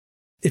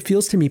It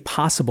feels to me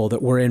possible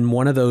that we're in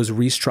one of those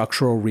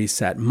restructural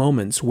reset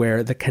moments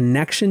where the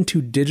connection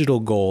to digital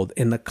gold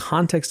in the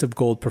context of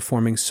gold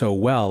performing so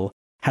well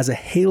has a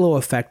halo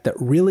effect that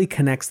really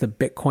connects the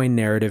Bitcoin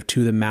narrative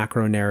to the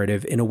macro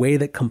narrative in a way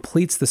that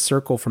completes the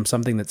circle from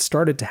something that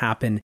started to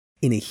happen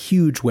in a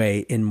huge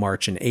way in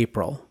March and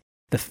April.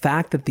 The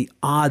fact that the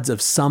odds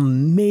of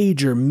some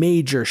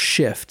major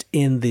shift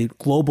in the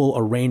global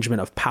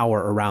arrangement of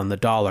power around the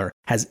dollar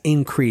has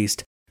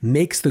increased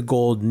makes the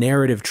gold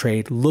narrative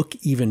trade look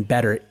even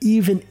better,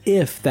 even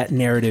if that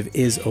narrative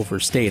is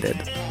overstated.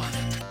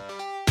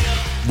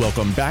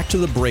 Welcome back to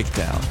The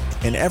Breakdown,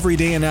 an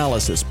everyday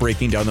analysis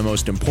breaking down the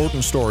most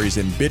important stories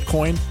in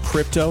Bitcoin,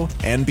 crypto,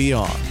 and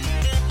beyond.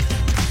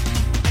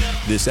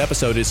 This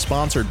episode is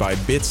sponsored by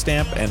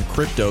Bitstamp and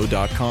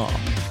Crypto.com.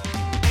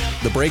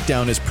 The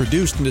Breakdown is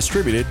produced and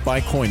distributed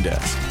by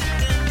CoinDesk.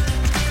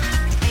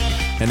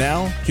 And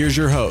now, here's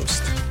your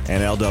host,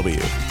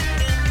 NLW.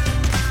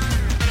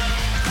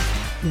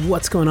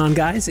 What's going on,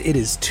 guys? It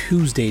is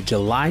Tuesday,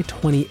 July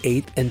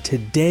 28th, and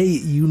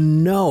today,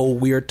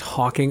 we are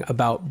talking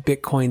about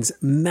Bitcoin's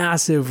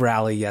massive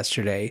rally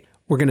yesterday.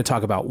 We're going to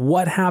talk about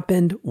what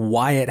happened,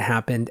 why it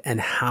happened,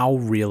 and how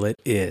real it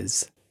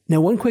is.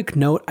 Now, one quick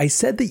note, I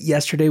said that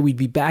yesterday we'd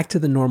be back to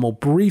the normal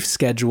brief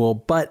schedule,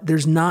 but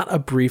there's not a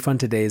brief on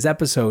today's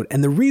episode.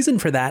 And the reason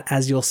for that,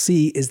 as you'll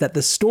see, is that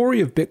the story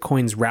of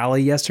Bitcoin's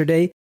rally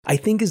yesterday, I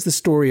think, is the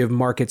story of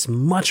markets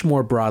much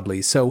more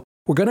broadly. So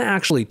we're going to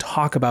actually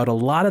talk about a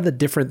lot of the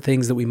different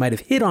things that we might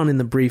have hit on in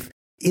the brief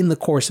in the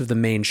course of the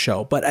main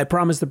show. But I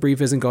promise the brief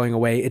isn't going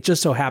away. It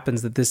just so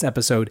happens that this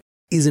episode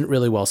isn't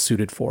really well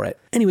suited for it.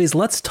 Anyways,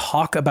 let's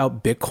talk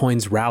about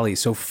Bitcoin's rally.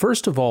 So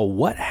first of all,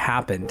 what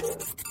happened?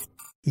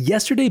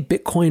 Yesterday,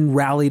 Bitcoin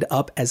rallied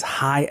up as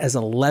high as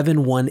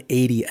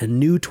 11,180, a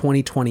new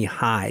 2020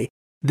 high.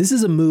 This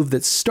is a move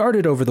that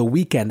started over the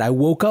weekend. I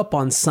woke up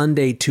on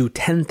Sunday to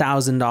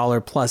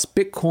 $10,000 plus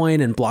Bitcoin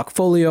and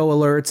Blockfolio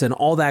alerts and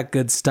all that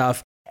good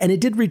stuff. And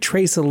it did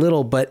retrace a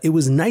little, but it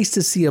was nice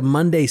to see a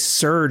Monday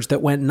surge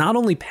that went not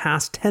only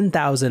past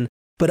 10,000,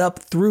 but up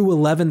through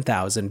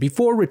 11,000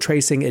 before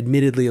retracing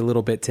admittedly a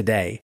little bit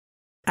today.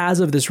 As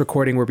of this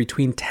recording, we're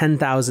between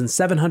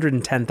 10,700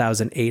 and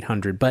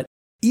 10,800. But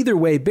either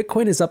way,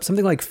 Bitcoin is up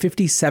something like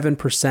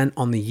 57%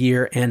 on the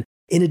year. And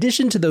in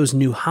addition to those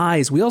new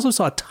highs, we also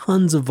saw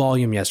tons of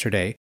volume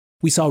yesterday.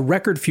 We saw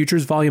record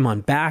futures volume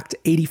on Bakkt,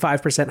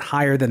 85%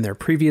 higher than their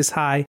previous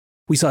high.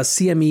 We saw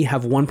CME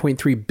have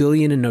 1.3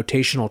 billion in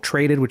notional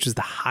traded, which is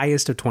the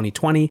highest of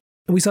 2020.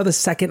 And we saw the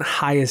second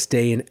highest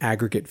day in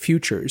aggregate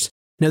futures.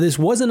 Now, this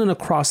wasn't an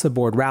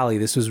across-the-board rally.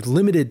 This was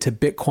limited to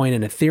Bitcoin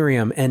and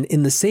Ethereum. And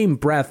in the same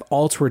breath,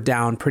 alts were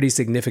down pretty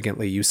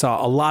significantly. You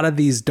saw a lot of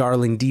these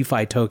darling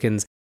DeFi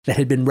tokens that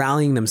had been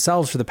rallying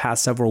themselves for the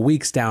past several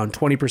weeks down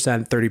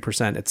 20%,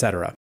 30%,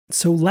 etc.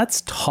 So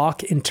let's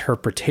talk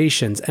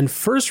interpretations. And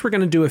first, we're going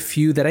to do a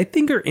few that I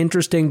think are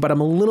interesting, but I'm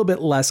a little bit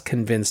less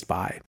convinced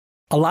by.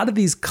 A lot of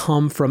these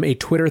come from a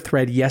Twitter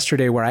thread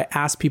yesterday where I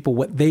asked people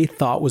what they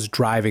thought was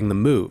driving the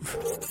move.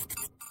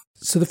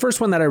 So the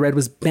first one that I read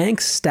was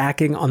banks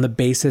stacking on the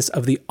basis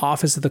of the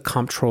Office of the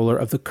Comptroller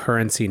of the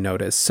Currency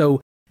notice. So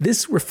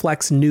this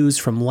reflects news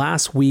from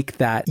last week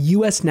that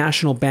US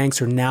national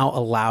banks are now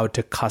allowed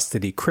to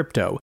custody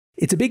crypto.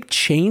 It's a big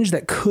change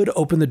that could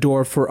open the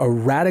door for a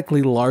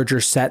radically larger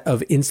set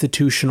of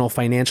institutional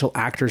financial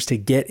actors to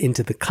get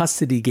into the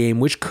custody game,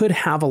 which could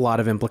have a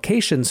lot of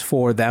implications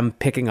for them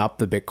picking up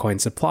the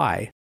Bitcoin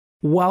supply.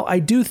 While I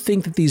do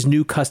think that these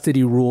new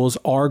custody rules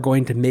are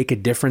going to make a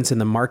difference in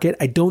the market,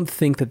 I don't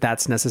think that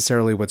that's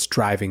necessarily what's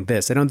driving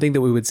this. I don't think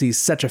that we would see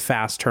such a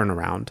fast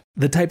turnaround.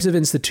 The types of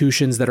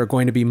institutions that are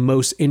going to be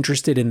most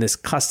interested in this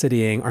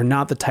custodying are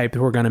not the type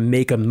who are going to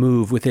make a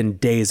move within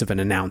days of an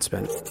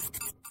announcement.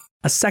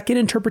 A second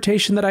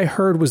interpretation that I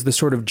heard was the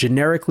sort of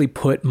generically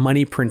put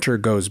money printer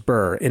goes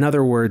burr. In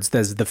other words,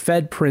 as the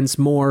Fed prints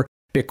more,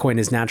 Bitcoin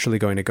is naturally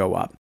going to go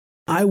up.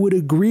 I would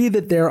agree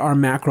that there are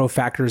macro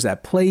factors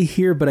at play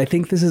here, but I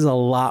think this is a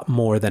lot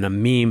more than a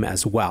meme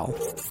as well.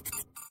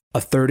 A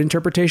third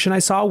interpretation I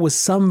saw was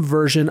some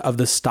version of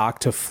the stock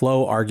to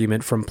flow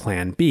argument from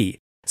Plan B.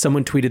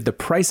 Someone tweeted, the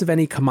price of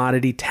any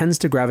commodity tends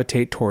to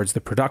gravitate towards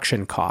the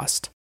production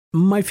cost.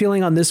 My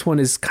feeling on this one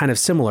is kind of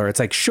similar. It's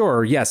like,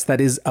 sure, yes,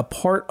 that is a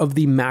part of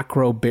the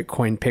macro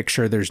Bitcoin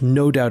picture. There's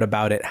no doubt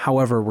about it.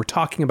 However, we're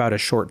talking about a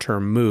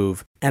short-term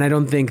move. And I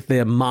don't think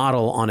the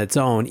model on its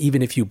own,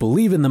 even if you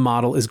believe in the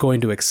model, is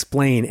going to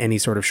explain any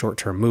sort of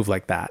short-term move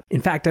like that.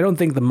 In fact, I don't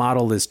think the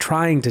model is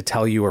trying to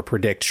tell you or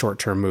predict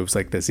short-term moves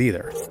like this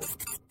either.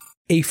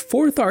 A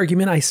fourth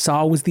argument I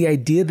saw was the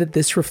idea that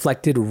this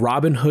reflected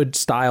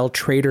Robinhood-style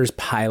traders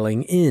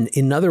piling in.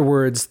 In other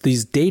words,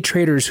 these day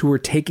traders who were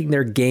taking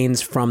their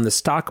gains from the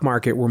stock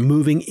market were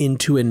moving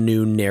into a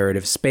new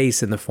narrative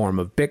space in the form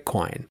of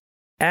Bitcoin.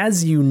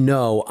 As you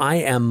know, I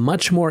am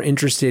much more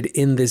interested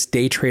in this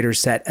day trader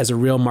set as a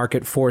real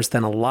market force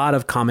than a lot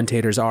of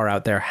commentators are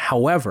out there.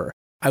 However,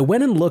 I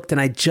went and looked and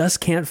I just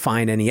can't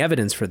find any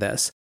evidence for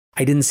this.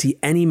 I didn't see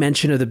any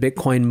mention of the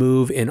Bitcoin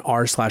move in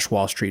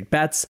r/Wall Street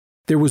Bets.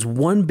 There was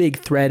one big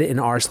thread in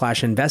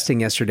r/investing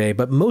yesterday,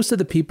 but most of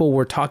the people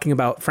were talking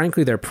about,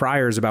 frankly, their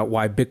priors about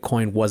why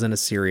Bitcoin wasn't a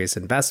serious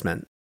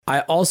investment.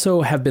 I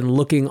also have been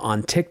looking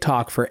on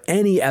TikTok for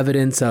any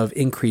evidence of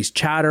increased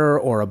chatter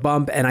or a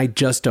bump, and I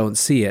just don't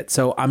see it.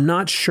 So I'm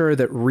not sure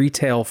that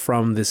retail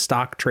from the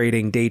stock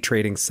trading, day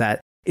trading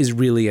set is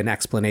really an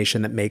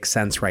explanation that makes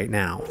sense right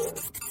now.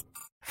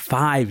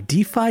 5,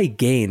 DeFi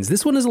gains.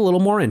 This one is a little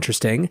more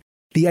interesting.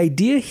 The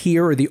idea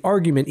here, or the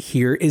argument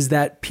here, is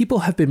that people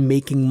have been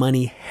making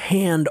money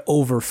hand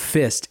over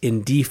fist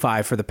in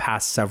DeFi for the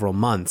past several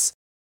months.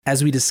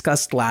 As we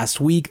discussed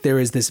last week, there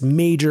is this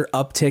major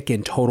uptick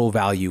in total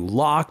value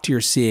locked.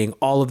 You're seeing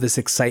all of this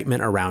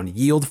excitement around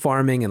yield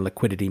farming and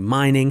liquidity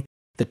mining.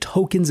 The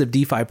tokens of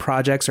DeFi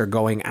projects are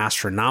going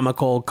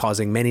astronomical,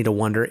 causing many to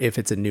wonder if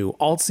it's a new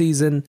alt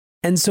season.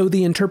 And so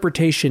the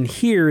interpretation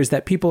here is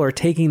that people are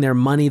taking their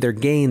money, their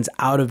gains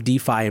out of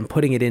DeFi and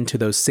putting it into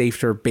those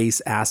safer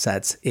base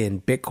assets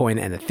in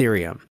Bitcoin and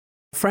Ethereum.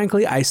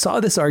 Frankly, I saw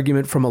this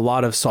argument from a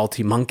lot of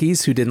salty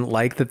monkeys who didn't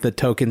like that the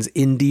tokens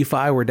in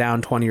DeFi were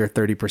down 20 or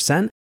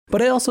 30%,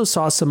 but I also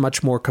saw some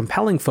much more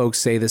compelling folks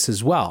say this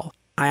as well.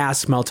 I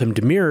asked Meltem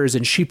Demirors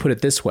and she put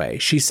it this way.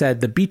 She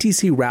said the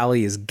BTC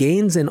rally is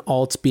gains in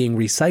alts being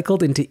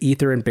recycled into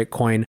Ether and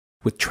Bitcoin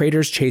with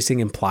traders chasing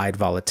implied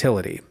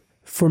volatility.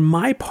 For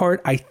my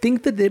part, I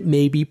think that it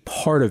may be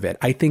part of it.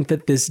 I think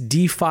that this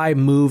DeFi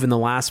move in the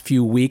last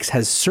few weeks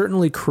has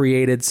certainly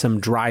created some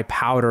dry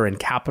powder and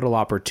capital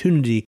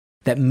opportunity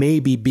that may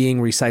be being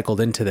recycled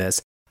into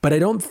this. But I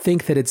don't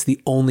think that it's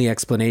the only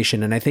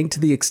explanation. And I think to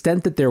the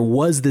extent that there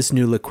was this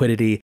new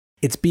liquidity,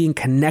 it's being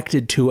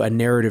connected to a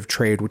narrative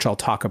trade, which I'll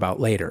talk about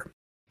later.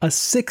 A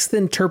 6th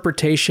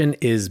interpretation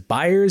is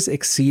buyers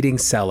exceeding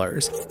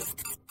sellers.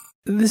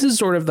 This is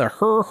sort of the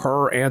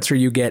her answer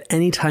you get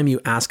anytime you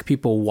ask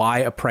people why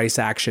a price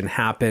action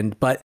happened,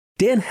 but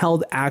Dan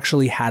Held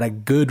actually had a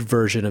good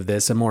version of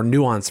this, a more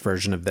nuanced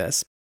version of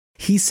this.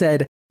 He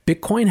said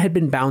Bitcoin had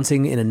been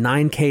bouncing in a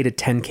 9K to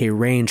 10K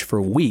range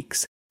for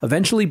weeks.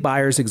 Eventually,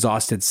 buyers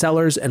exhausted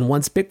sellers, and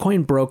once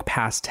Bitcoin broke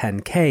past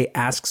 10K,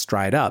 asks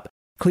dried up,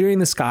 clearing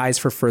the skies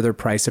for further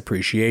price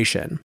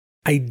appreciation.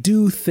 I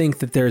do think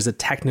that there's a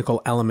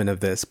technical element of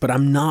this, but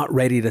I'm not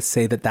ready to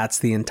say that that's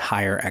the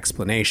entire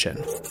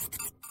explanation.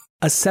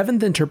 A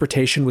 7th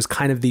interpretation was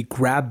kind of the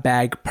grab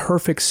bag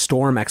perfect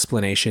storm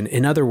explanation.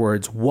 In other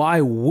words, why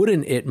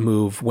wouldn't it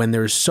move when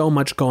there's so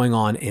much going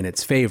on in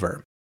its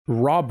favor?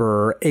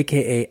 Robber,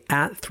 aka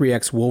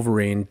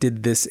 @3xWolverine,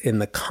 did this in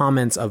the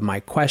comments of my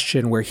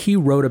question where he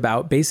wrote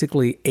about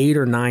basically 8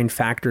 or 9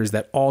 factors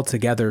that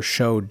altogether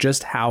showed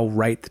just how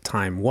right the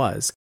time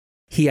was.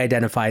 He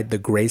identified the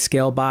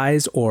grayscale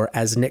buys, or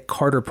as Nick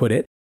Carter put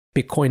it,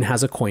 Bitcoin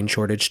has a coin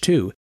shortage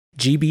too.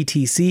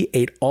 GBTC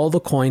ate all the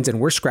coins and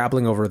we're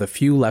scrabbling over the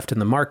few left in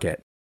the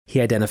market.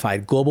 He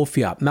identified global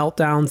fiat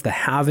meltdowns, the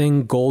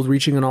halving, gold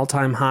reaching an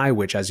all-time high,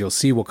 which as you'll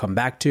see we'll come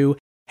back to,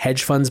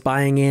 hedge funds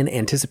buying in,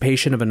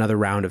 anticipation of another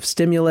round of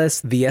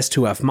stimulus, the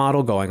S2F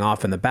model going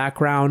off in the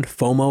background,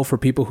 FOMO for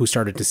people who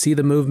started to see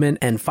the movement,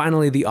 and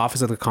finally the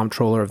Office of the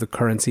Comptroller of the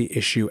Currency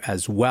issue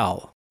as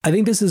well. I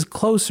think this is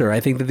closer. I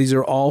think that these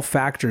are all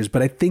factors,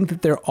 but I think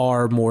that there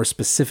are more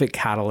specific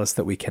catalysts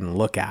that we can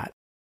look at.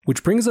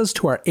 Which brings us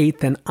to our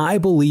 8th and I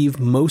believe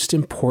most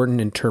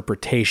important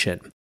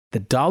interpretation, the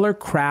dollar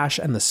crash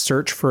and the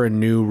search for a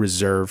new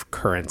reserve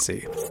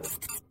currency.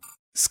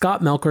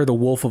 Scott Melker, the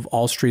Wolf of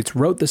All Streets,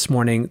 wrote this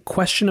morning,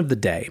 question of the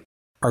day,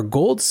 are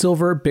gold,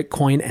 silver,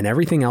 Bitcoin, and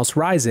everything else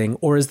rising,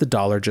 or is the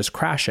dollar just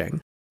crashing?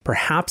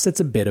 Perhaps it's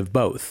a bit of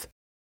both.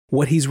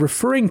 What he's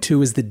referring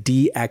to is the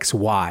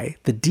DXY.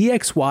 The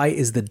DXY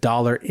is the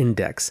dollar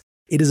index.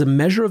 It is a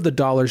measure of the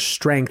dollar's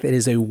strength. It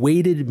is a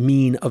weighted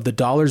mean of the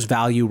dollar's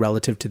value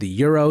relative to the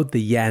euro, the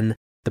yen,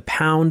 the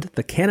pound,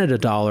 the Canada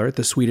dollar,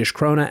 the Swedish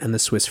krona, and the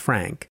Swiss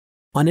franc.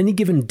 On any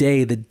given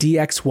day, the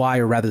DXY,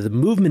 or rather the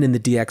movement in the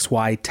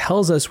DXY,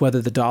 tells us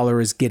whether the dollar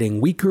is getting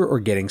weaker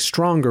or getting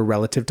stronger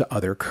relative to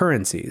other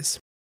currencies.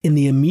 In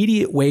the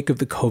immediate wake of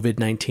the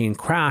COVID-19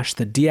 crash,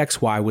 the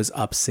DXY was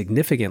up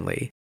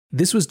significantly.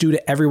 This was due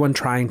to everyone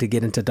trying to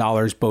get into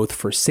dollars both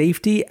for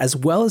safety as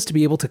well as to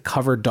be able to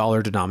cover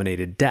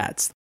dollar-denominated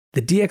debts.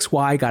 The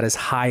DXY got as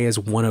high as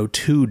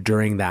 102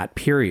 during that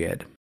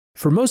period.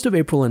 For most of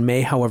April and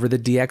May, however, the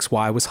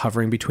DXY was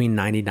hovering between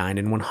 99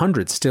 and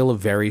 100, still a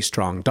very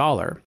strong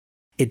dollar.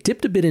 It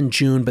dipped a bit in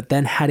June, but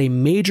then had a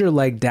major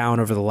leg down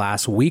over the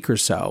last week or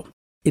so.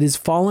 It has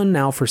fallen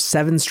now for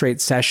 7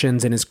 straight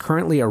sessions and is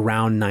currently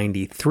around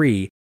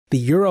 93. The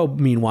euro,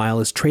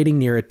 meanwhile, is trading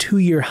near a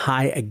 2-year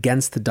high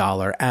against the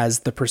dollar, as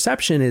the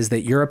perception is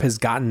that Europe has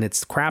gotten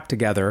its crap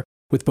together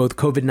with both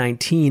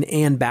COVID-19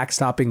 and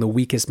backstopping the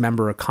weakest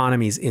member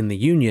economies in the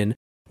Union,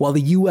 while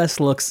the US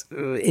looks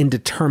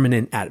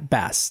indeterminate at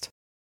best.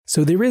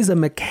 So there is a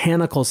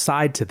mechanical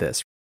side to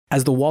this.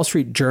 As the Wall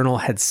Street Journal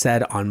had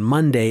said on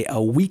Monday,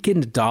 a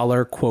weakened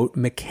dollar, quote,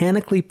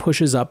 mechanically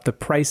pushes up the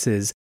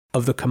prices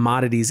of the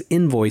commodities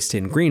invoiced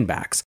in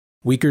greenbacks.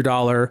 Weaker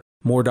dollar,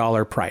 more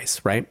dollar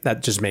price, right?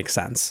 That just makes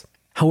sense.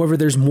 However,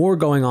 there's more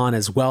going on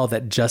as well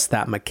than just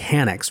that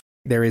mechanics.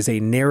 There is a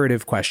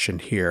narrative question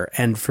here,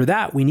 and for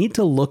that, we need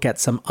to look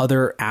at some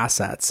other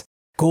assets.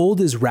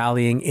 Gold is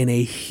rallying in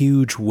a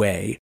huge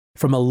way.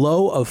 From a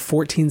low of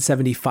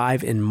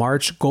 $14.75 in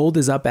March, gold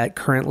is up at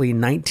currently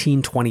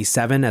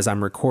 $19.27 as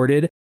I'm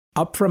recorded,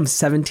 up from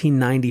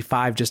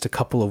 $17.95 just a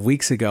couple of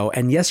weeks ago,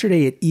 and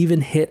yesterday it even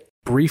hit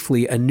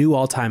briefly a new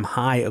all-time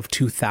high of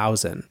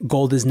 $2,000.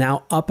 Gold is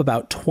now up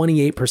about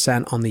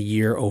 28% on the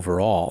year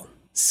overall.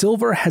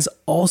 Silver has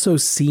also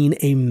seen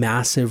a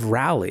massive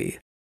rally.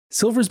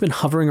 Silver's been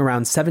hovering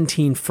around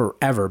 17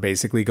 forever,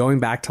 basically,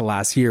 going back to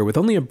last year, with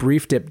only a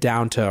brief dip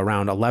down to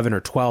around 11 or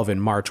 12 in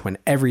March when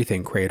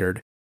everything cratered,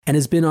 and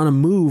has been on a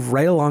move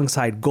right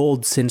alongside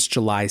gold since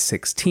July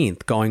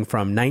 16th, going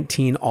from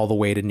 19 all the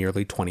way to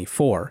nearly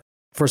 24.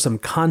 For some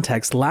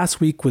context, last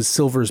week was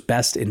silver's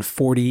best in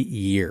 40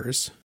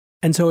 years.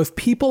 And so if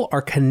people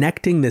are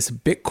connecting this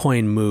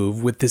Bitcoin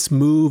move with this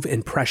move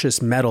in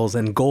precious metals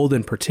and gold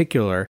in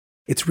particular,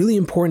 it's really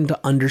important to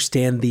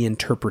understand the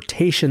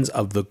interpretations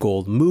of the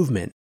gold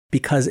movement,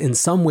 because in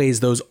some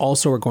ways those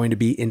also are going to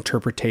be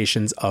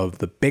interpretations of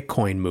the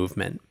Bitcoin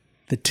movement.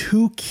 The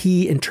two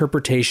key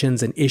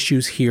interpretations and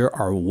issues here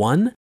are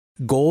 1,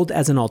 gold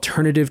as an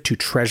alternative to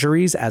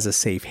treasuries as a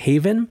safe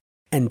haven,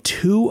 and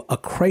 2, a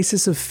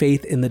crisis of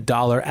faith in the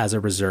dollar as a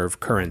reserve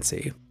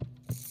currency.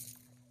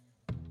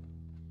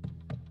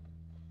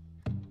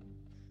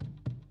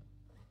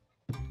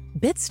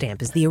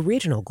 Bitstamp is the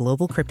original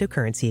global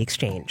cryptocurrency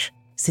exchange.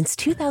 Since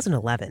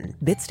 2011,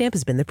 Bitstamp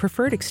has been the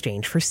preferred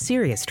exchange for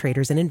serious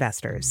traders and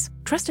investors.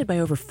 Trusted by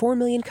over 4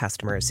 million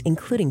customers,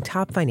 including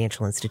top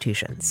financial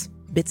institutions.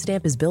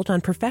 Bitstamp is built on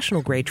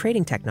professional-grade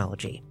trading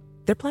technology.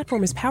 Their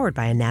platform is powered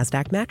by a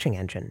NASDAQ matching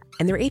engine,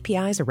 and their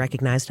APIs are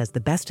recognized as the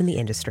best in the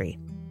industry.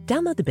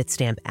 Download the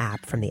Bitstamp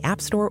app from the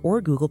App Store or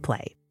Google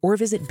Play, or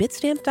visit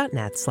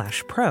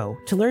bitstamp.net/pro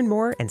to learn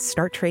more and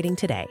start trading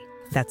today.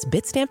 That's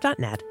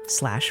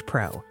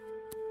bitstamp.net/pro.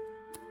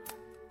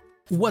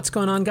 What's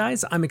going on,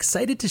 guys? I'm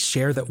excited to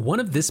share that one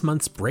of this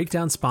month's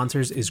breakdown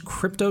sponsors is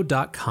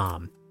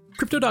Crypto.com.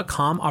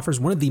 Crypto.com offers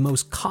one of the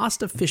most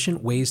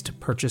cost-efficient ways to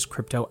purchase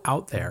crypto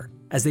out there,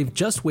 as they've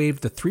just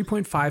waived the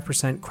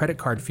 3.5% credit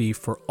card fee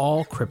for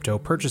all crypto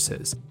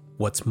purchases.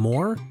 What's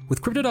more,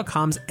 with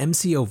Crypto.com's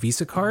MCO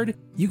Visa card,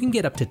 you can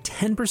get up to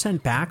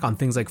 10% back on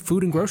things like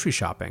food and grocery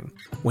shopping.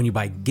 When you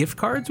buy gift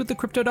cards with the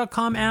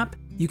Crypto.com app,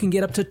 you can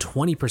get up to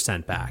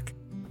 20% back.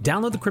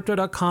 Download the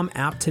Crypto.com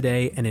app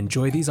today and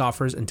enjoy these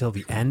offers until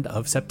the end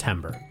of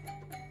September.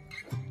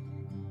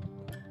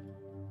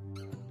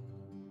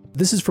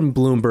 This is from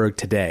Bloomberg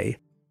today.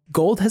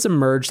 Gold has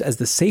emerged as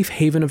the safe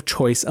haven of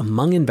choice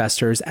among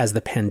investors as the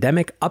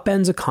pandemic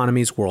upends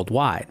economies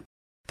worldwide.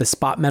 The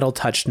spot metal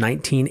touched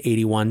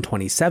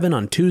 $19.8127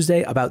 on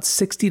Tuesday, about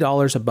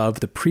 $60 above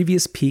the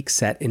previous peak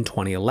set in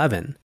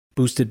 2011.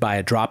 Boosted by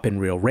a drop in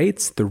real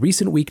rates, the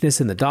recent weakness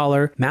in the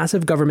dollar,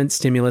 massive government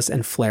stimulus,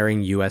 and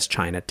flaring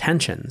US-China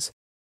tensions.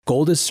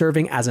 Gold is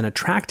serving as an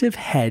attractive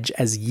hedge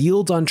as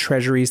yields on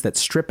treasuries that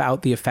strip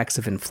out the effects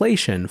of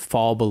inflation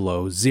fall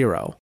below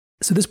zero.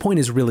 So this point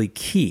is really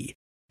key.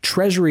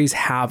 Treasuries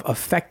have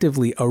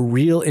effectively a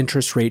real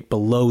interest rate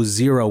below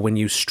zero when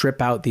you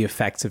strip out the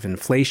effects of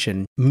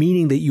inflation,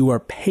 meaning that you are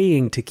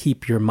paying to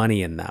keep your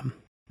money in them.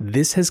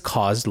 This has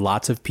caused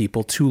lots of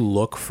people to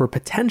look for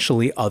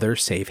potentially other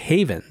safe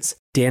havens.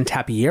 Dan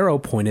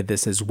Tapiero pointed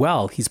this as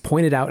well. He's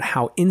pointed out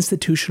how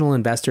institutional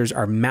investors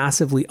are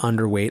massively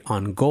underweight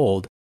on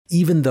gold,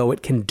 even though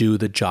it can do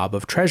the job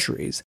of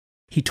treasuries.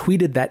 He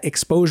tweeted that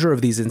exposure of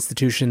these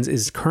institutions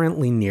is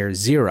currently near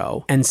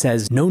zero and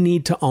says no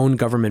need to own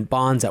government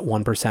bonds at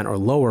 1% or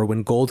lower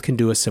when gold can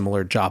do a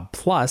similar job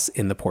plus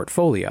in the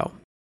portfolio.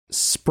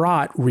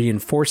 Sprott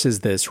reinforces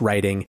this,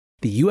 writing,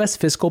 "The US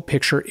fiscal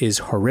picture is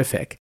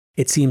horrific.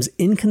 It seems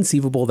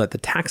inconceivable that the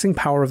taxing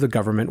power of the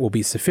government will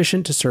be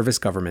sufficient to service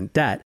government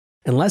debt,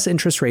 unless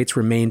interest rates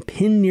remain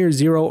pinned near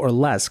zero or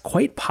less,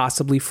 quite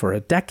possibly for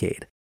a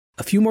decade.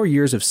 A few more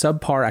years of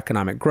subpar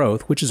economic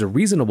growth, which is a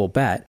reasonable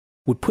bet,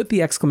 would put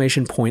the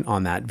exclamation point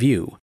on that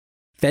view."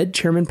 Fed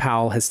Chairman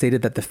Powell has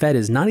stated that the Fed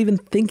is not even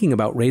thinking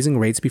about raising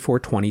rates before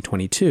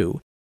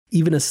 2022.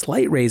 Even a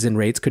slight raise in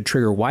rates could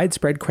trigger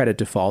widespread credit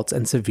defaults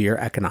and severe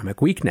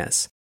economic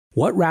weakness.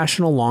 What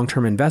rational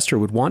long-term investor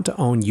would want to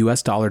own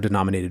US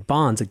dollar-denominated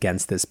bonds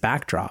against this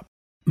backdrop?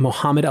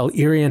 Mohammed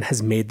El-Erian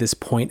has made this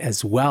point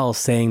as well,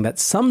 saying that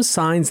some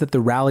signs that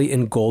the rally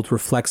in gold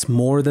reflects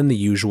more than the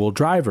usual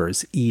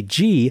drivers,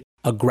 e.g.,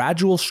 a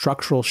gradual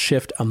structural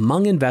shift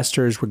among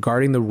investors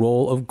regarding the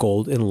role of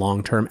gold in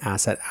long-term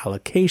asset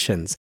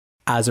allocations,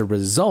 as a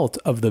result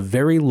of the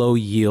very low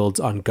yields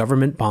on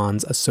government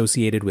bonds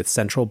associated with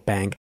central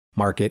bank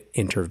market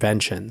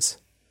interventions.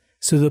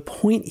 So the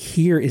point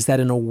here is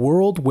that in a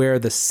world where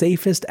the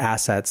safest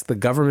assets, the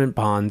government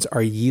bonds,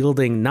 are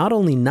yielding not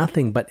only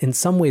nothing, but in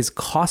some ways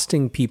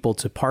costing people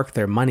to park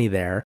their money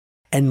there,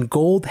 and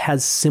gold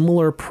has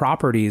similar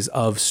properties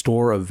of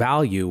store of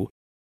value,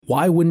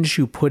 why wouldn't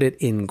you put it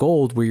in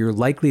gold where you're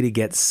likely to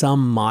get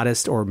some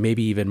modest or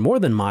maybe even more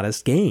than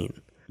modest gain?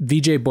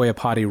 Vijay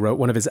Boyapati wrote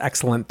one of his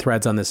excellent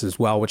threads on this as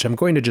well, which I'm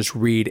going to just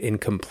read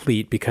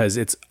incomplete because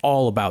it's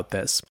all about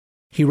this.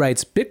 He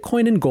writes,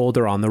 Bitcoin and gold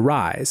are on the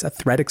rise, a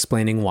thread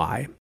explaining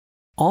why.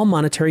 All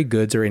monetary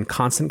goods are in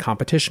constant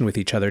competition with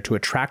each other to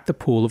attract the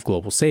pool of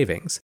global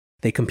savings.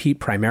 They compete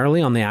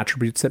primarily on the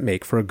attributes that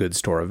make for a good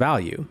store of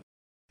value.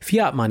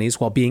 Fiat monies,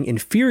 while being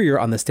inferior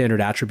on the standard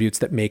attributes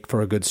that make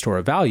for a good store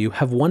of value,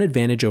 have one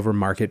advantage over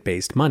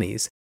market-based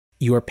monies.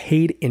 You are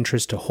paid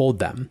interest to hold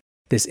them.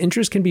 This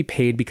interest can be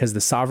paid because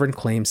the sovereign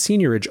claims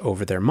seigniorage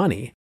over their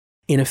money.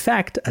 In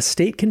effect, a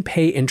state can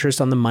pay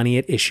interest on the money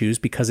it issues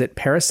because it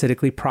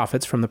parasitically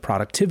profits from the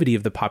productivity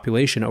of the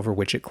population over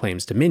which it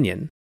claims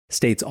dominion.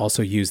 States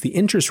also use the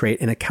interest rate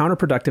in a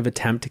counterproductive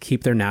attempt to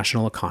keep their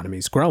national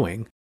economies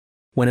growing.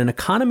 When an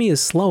economy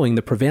is slowing,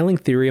 the prevailing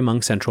theory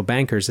among central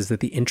bankers is that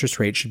the interest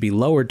rate should be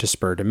lowered to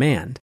spur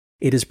demand.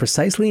 It is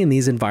precisely in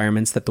these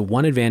environments that the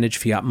one advantage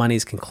fiat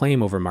monies can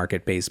claim over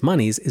market-based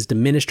monies is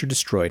diminished or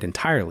destroyed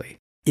entirely.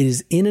 It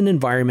is in an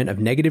environment of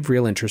negative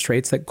real interest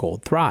rates that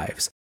gold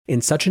thrives.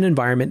 In such an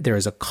environment, there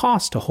is a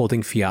cost to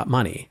holding fiat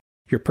money.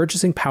 Your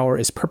purchasing power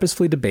is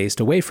purposefully debased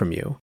away from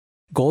you.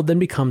 Gold then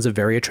becomes a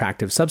very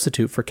attractive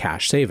substitute for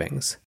cash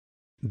savings.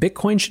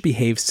 Bitcoin should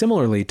behave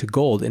similarly to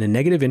gold in a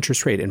negative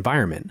interest rate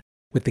environment,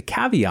 with the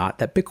caveat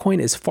that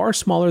Bitcoin is far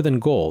smaller than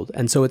gold,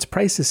 and so its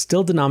price is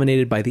still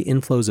denominated by the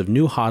inflows of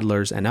new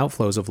hodlers and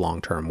outflows of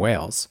long-term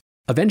whales.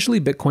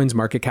 Eventually, Bitcoin's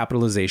market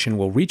capitalization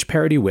will reach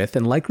parity with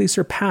and likely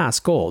surpass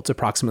gold's,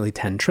 approximately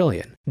 10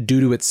 trillion,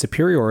 due to its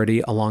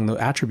superiority along the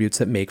attributes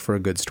that make for a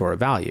good store of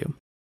value.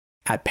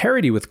 At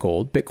parity with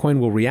gold, Bitcoin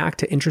will react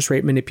to interest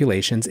rate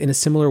manipulations in a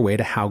similar way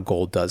to how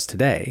gold does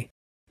today.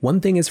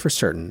 One thing is for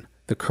certain,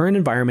 the current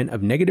environment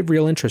of negative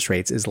real interest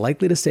rates is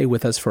likely to stay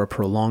with us for a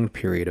prolonged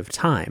period of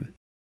time.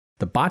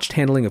 The botched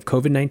handling of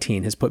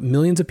COVID-19 has put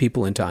millions of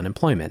people into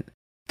unemployment.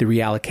 The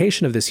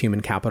reallocation of this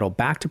human capital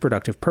back to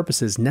productive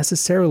purposes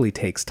necessarily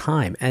takes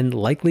time, and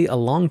likely a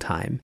long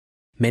time.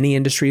 Many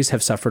industries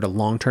have suffered a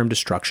long-term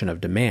destruction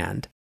of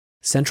demand.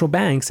 Central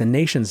banks and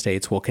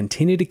nation-states will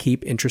continue to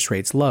keep interest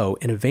rates low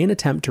in a vain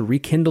attempt to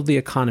rekindle the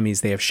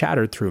economies they have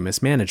shattered through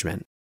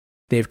mismanagement.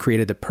 They have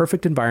created the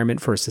perfect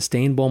environment for a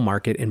sustained bull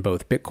market in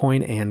both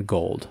Bitcoin and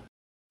gold.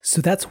 So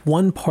that's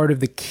one part of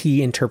the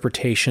key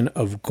interpretation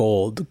of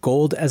gold.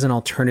 Gold as an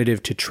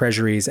alternative to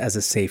treasuries as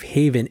a safe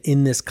haven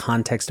in this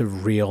context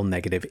of real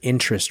negative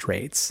interest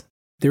rates.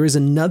 There is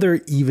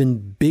another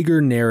even bigger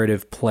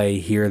narrative play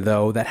here,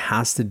 though, that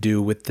has to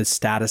do with the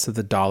status of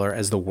the dollar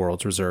as the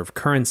world's reserve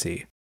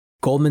currency.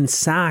 Goldman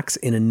Sachs,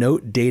 in a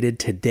note dated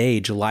today,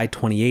 July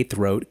 28th,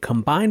 wrote,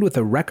 combined with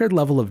a record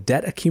level of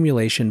debt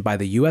accumulation by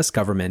the U.S.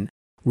 government,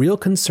 real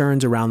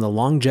concerns around the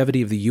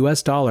longevity of the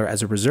US dollar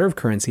as a reserve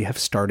currency have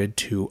started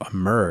to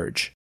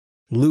emerge.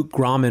 Luke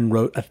Grauman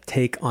wrote a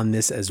take on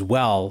this as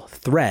well.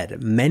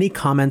 Thread, many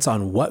comments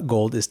on what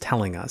gold is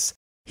telling us.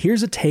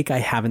 Here's a take I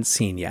haven't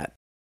seen yet.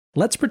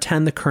 Let's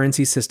pretend the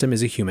currency system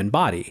is a human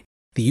body.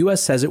 The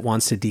US says it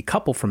wants to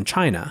decouple from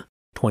China.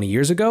 20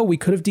 years ago, we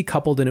could have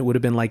decoupled and it would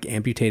have been like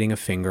amputating a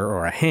finger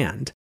or a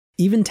hand.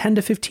 Even 10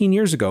 to 15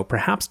 years ago,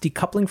 perhaps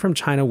decoupling from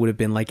China would have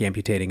been like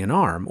amputating an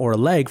arm or a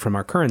leg from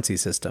our currency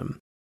system.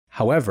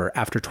 However,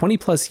 after 20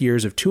 plus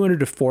years of $200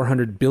 to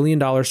 $400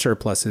 billion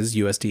surpluses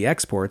USD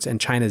exports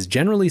and China's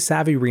generally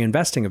savvy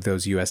reinvesting of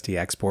those USD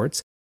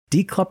exports,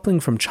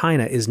 decoupling from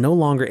China is no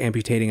longer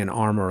amputating an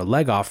arm or a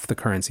leg off the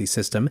currency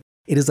system.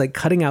 It is like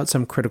cutting out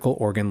some critical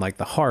organ like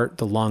the heart,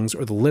 the lungs,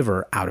 or the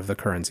liver out of the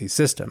currency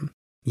system.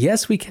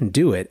 Yes, we can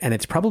do it, and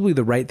it's probably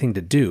the right thing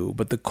to do,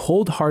 but the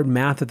cold hard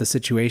math of the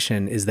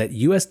situation is that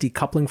US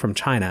decoupling from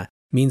China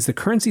means the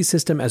currency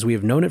system as we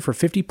have known it for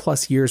 50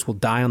 plus years will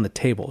die on the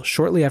table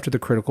shortly after the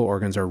critical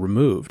organs are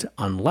removed,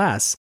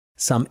 unless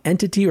some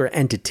entity or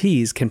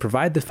entities can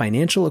provide the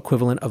financial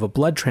equivalent of a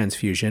blood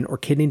transfusion or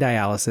kidney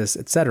dialysis,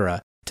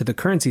 etc., to the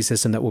currency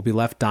system that will be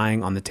left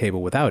dying on the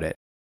table without it.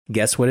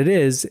 Guess what it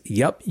is?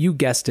 Yup, you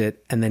guessed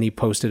it, and then he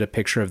posted a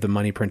picture of the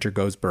money printer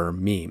goes brr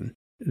meme.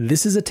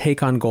 This is a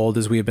take on gold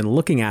as we have been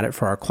looking at it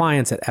for our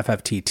clients at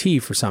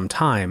FFTT for some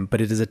time,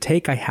 but it is a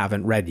take I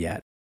haven't read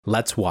yet.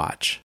 Let's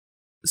watch.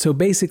 So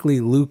basically,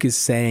 Luke is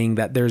saying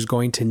that there's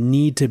going to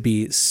need to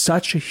be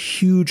such a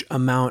huge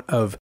amount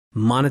of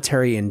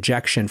monetary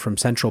injection from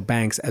central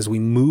banks as we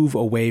move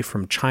away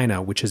from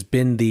China, which has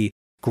been the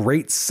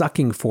great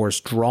sucking force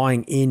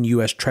drawing in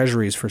US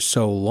treasuries for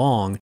so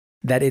long,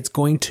 that it's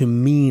going to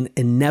mean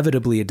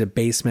inevitably a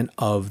debasement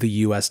of the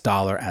US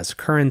dollar as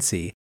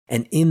currency.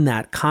 And in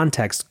that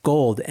context,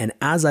 gold, and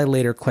as I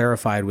later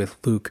clarified with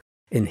Luke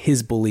in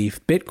his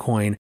belief,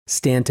 Bitcoin,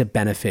 stand to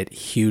benefit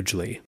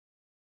hugely.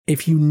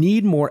 If you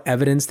need more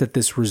evidence that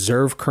this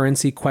reserve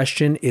currency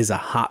question is a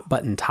hot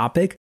button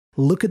topic,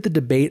 look at the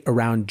debate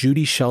around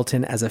Judy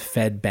Shelton as a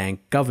Fed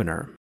bank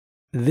governor.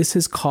 This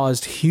has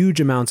caused huge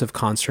amounts of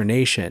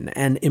consternation,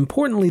 and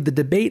importantly, the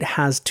debate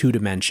has two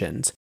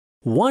dimensions.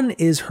 One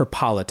is her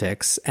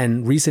politics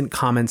and recent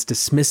comments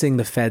dismissing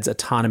the Fed's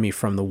autonomy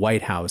from the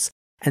White House,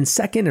 and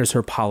second is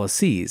her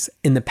policies.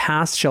 In the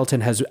past,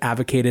 Shelton has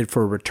advocated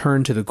for a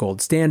return to the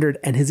gold standard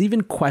and has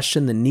even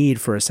questioned the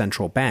need for a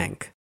central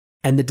bank.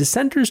 And the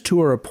dissenters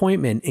to her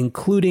appointment,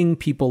 including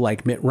people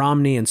like Mitt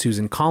Romney and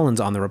Susan Collins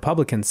on the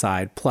Republican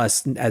side,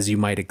 plus, as you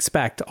might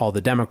expect, all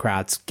the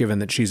Democrats, given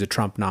that she's a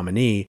Trump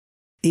nominee,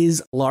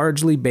 is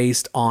largely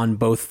based on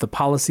both the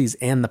policies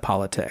and the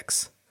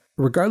politics.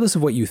 Regardless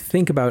of what you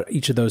think about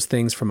each of those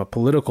things from a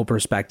political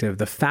perspective,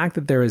 the fact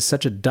that there is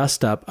such a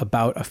dust-up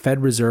about a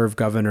Fed Reserve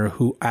governor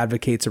who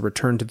advocates a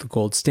return to the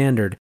gold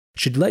standard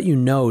should let you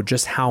know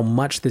just how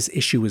much this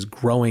issue is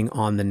growing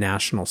on the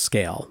national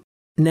scale.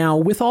 Now,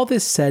 with all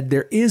this said,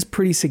 there is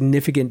pretty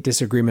significant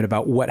disagreement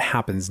about what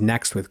happens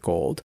next with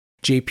gold.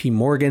 JP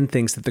Morgan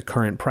thinks that the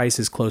current price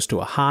is close to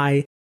a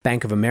high.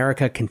 Bank of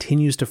America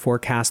continues to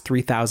forecast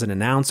 $3,000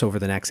 an ounce over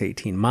the next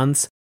 18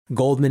 months.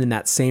 Goldman, in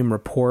that same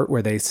report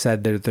where they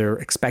said that they're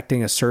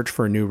expecting a search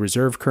for a new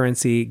reserve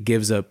currency,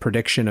 gives a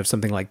prediction of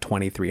something like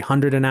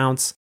 $2,300 an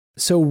ounce.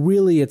 So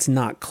really, it's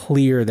not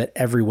clear that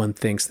everyone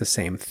thinks the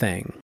same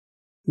thing.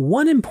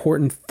 One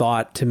important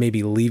thought to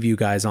maybe leave you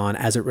guys on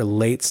as it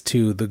relates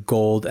to the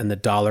gold and the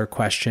dollar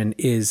question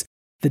is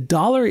the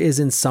dollar is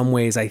in some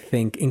ways, I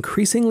think,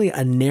 increasingly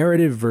a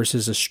narrative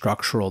versus a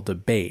structural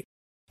debate.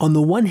 On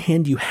the one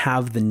hand, you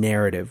have the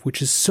narrative,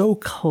 which is so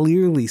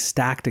clearly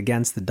stacked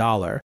against the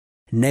dollar.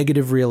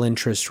 Negative real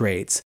interest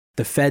rates,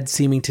 the Fed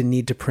seeming to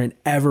need to print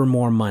ever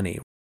more money.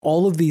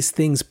 All of these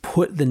things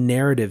put the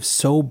narrative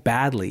so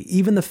badly.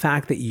 Even the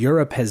fact that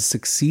Europe has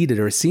succeeded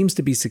or seems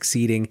to be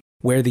succeeding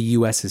where the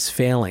US is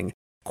failing.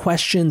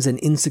 Questions and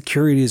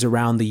insecurities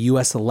around the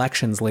US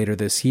elections later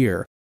this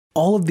year.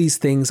 All of these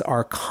things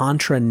are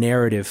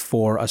contra-narrative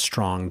for a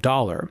strong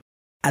dollar.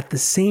 At the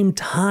same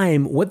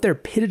time, what they're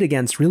pitted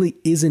against really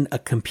isn't a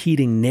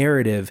competing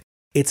narrative.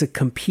 It's a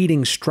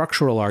competing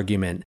structural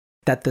argument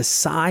that the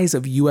size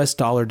of US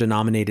dollar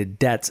denominated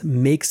debts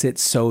makes it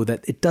so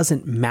that it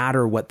doesn't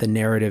matter what the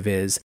narrative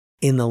is.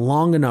 In the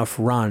long enough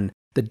run,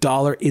 the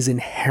dollar is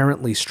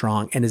inherently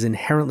strong and is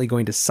inherently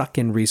going to suck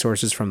in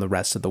resources from the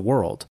rest of the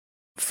world.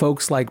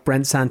 Folks like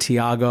Brent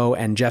Santiago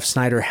and Jeff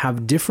Snyder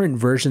have different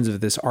versions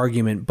of this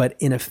argument, but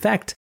in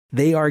effect,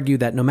 they argue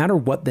that no matter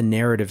what the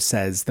narrative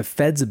says, the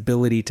Fed's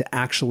ability to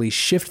actually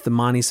shift the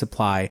money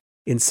supply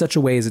in such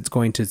a way as it's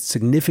going to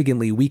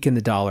significantly weaken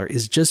the dollar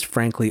is just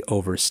frankly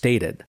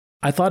overstated.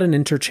 I thought an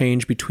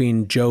interchange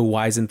between Joe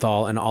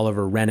Weisenthal and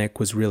Oliver Rennick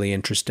was really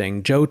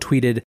interesting. Joe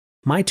tweeted,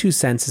 "My 2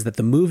 cents is that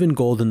the move in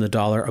gold and the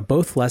dollar are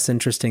both less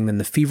interesting than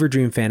the fever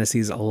dream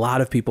fantasies a lot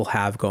of people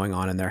have going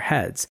on in their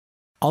heads."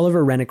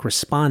 Oliver Rennick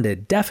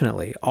responded,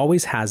 "Definitely,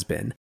 always has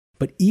been.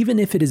 But even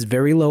if it is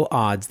very low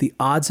odds, the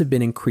odds have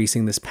been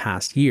increasing this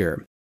past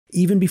year.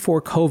 Even before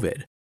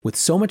COVID, with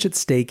so much at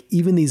stake,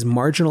 even these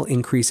marginal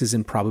increases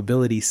in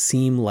probability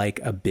seem like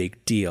a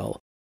big deal."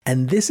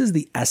 And this is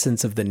the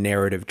essence of the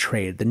narrative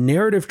trade. The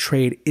narrative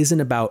trade isn't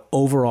about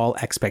overall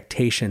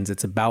expectations,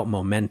 it's about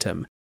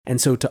momentum.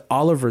 And so to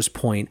Oliver's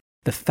point,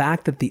 the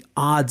fact that the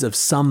odds of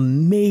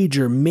some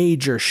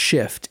major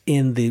shift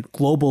in the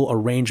global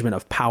arrangement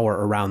of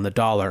power around the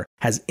dollar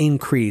has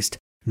increased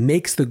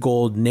makes the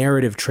gold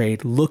narrative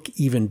trade look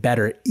even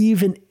better,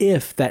 even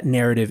if that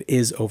narrative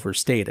is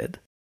overstated.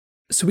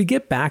 So we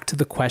get back to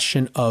the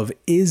question of,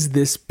 is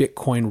this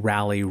Bitcoin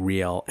rally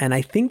real? And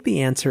I think the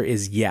answer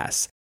is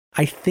yes.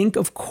 I think,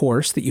 of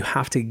course, that you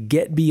have to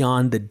get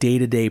beyond the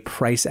day-to-day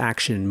price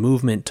action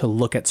movement to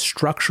look at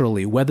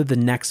structurally whether the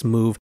next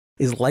move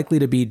is likely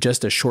to be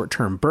just a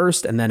short-term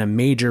burst and then a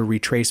major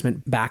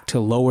retracement back to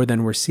lower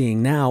than we're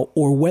seeing now,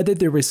 or whether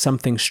there is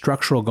something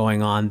structural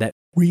going on that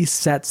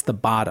resets the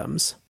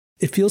bottoms.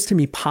 It feels to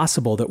me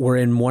possible that we're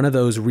in one of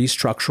those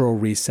restructural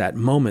reset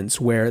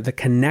moments where the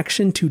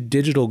connection to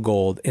digital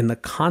gold in the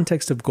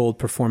context of gold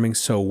performing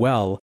so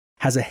well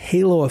has a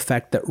halo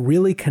effect that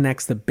really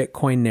connects the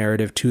Bitcoin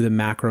narrative to the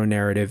macro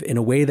narrative in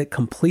a way that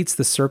completes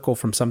the circle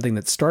from something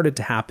that started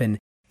to happen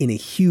in a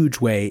huge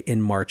way in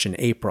March and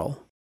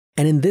April.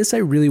 And in this, I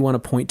really want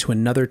to point to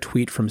another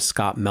tweet from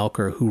Scott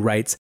Melker, who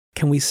writes,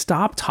 "Can we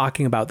stop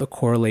talking about the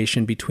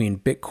correlation between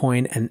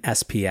Bitcoin and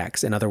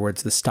SPX, in other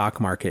words, the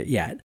stock market,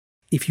 yet?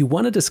 If you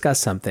want to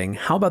discuss something,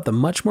 how about the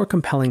much more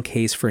compelling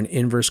case for an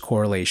inverse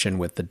correlation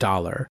with the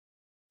dollar?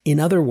 In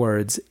other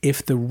words,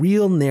 if the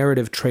real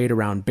narrative trade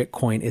around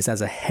Bitcoin is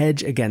as a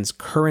hedge against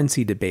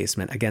currency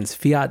debasement, against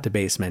fiat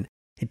debasement,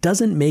 it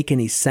doesn't make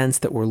any sense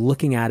that we're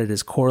looking at it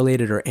as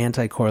correlated or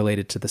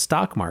anti-correlated to the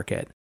stock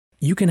market.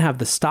 You can have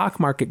the stock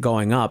market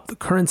going up, the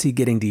currency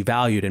getting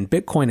devalued, and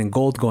Bitcoin and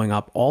gold going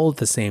up all at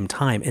the same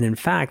time. And in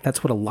fact,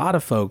 that's what a lot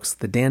of folks,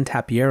 the Dan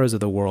Tapieros of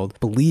the world,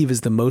 believe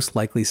is the most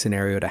likely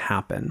scenario to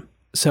happen.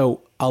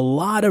 So a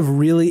lot of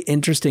really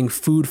interesting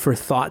food for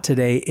thought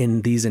today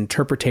in these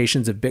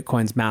interpretations of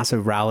Bitcoin's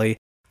massive rally.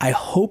 I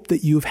hope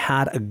that you've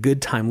had a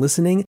good time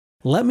listening.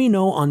 Let me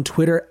know on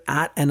Twitter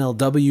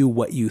 @NLW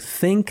what you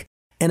think.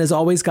 And as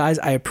always, guys,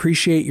 I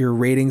appreciate your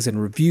ratings and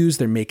reviews.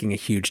 They're making a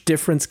huge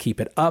difference. Keep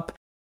it up.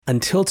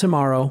 Until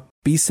tomorrow,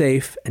 be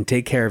safe and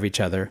take care of each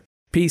other.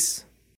 Peace.